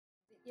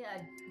Yeah,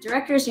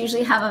 directors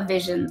usually have a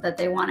vision that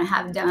they want to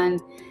have done.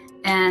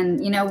 And,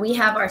 we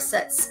have our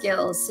set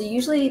skills. So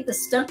usually the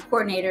stunt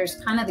coordinator is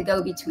kind of the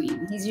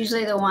go-between. He's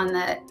usually the one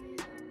that,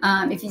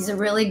 if he's a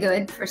really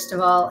good, first of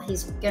all,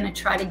 he's going to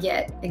try to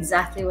get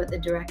exactly what the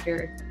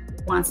director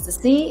wants to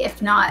see.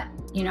 If not,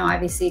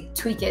 obviously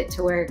tweak it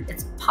to where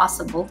it's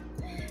possible.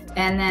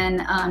 And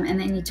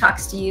then he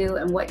talks to you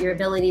and what your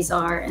abilities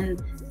are. And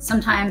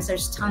sometimes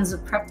there's tons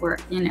of prep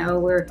work.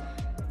 We're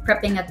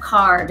prepping a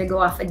car to go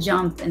off a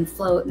jump and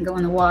float and go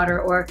in the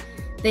water, or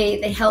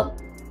they help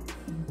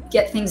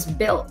get things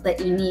built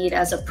that you need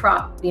as a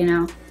prop,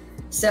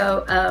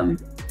 So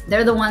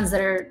they're the ones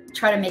that are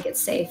try to make it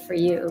safe for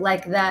you.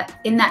 Like that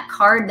in that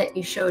card that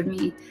you showed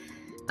me,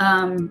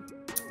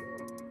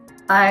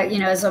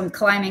 as I'm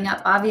climbing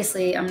up,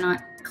 obviously I'm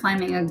not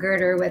climbing a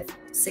girder with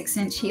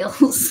 6-inch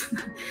heels.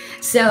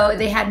 So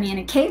they had me in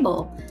a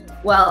cable.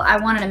 Well, I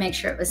wanted to make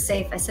sure it was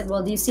safe. I said,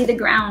 well, do you see the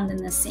ground in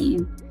this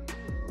scene?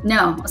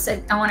 No. I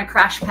said, I want a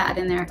crash pad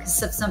in there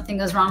because if something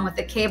goes wrong with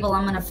the cable,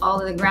 I'm going to fall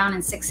to the ground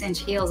in 6-inch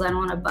heels. I don't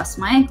want to bust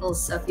my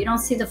ankles. So if you don't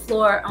see the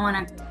floor, I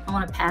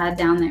want a pad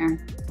down there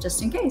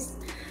just in case.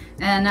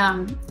 And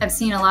I've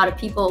seen a lot of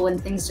people when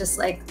things just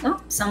like, oh,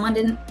 someone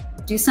didn't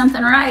do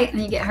something right and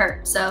you get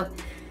hurt. So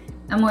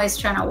I'm always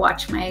trying to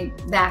watch my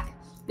back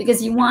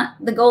because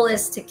the goal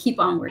is to keep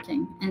on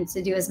working and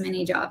to do as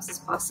many jobs as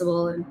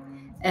possible.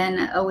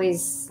 And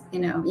always,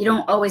 you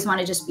don't always want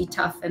to just be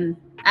tough and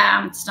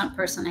I'm a stunt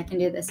person, I can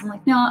do this. I'm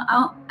like, no,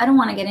 I don't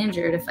want to get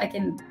injured. If I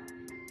can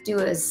do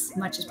as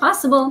much as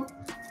possible,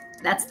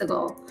 that's the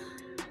goal.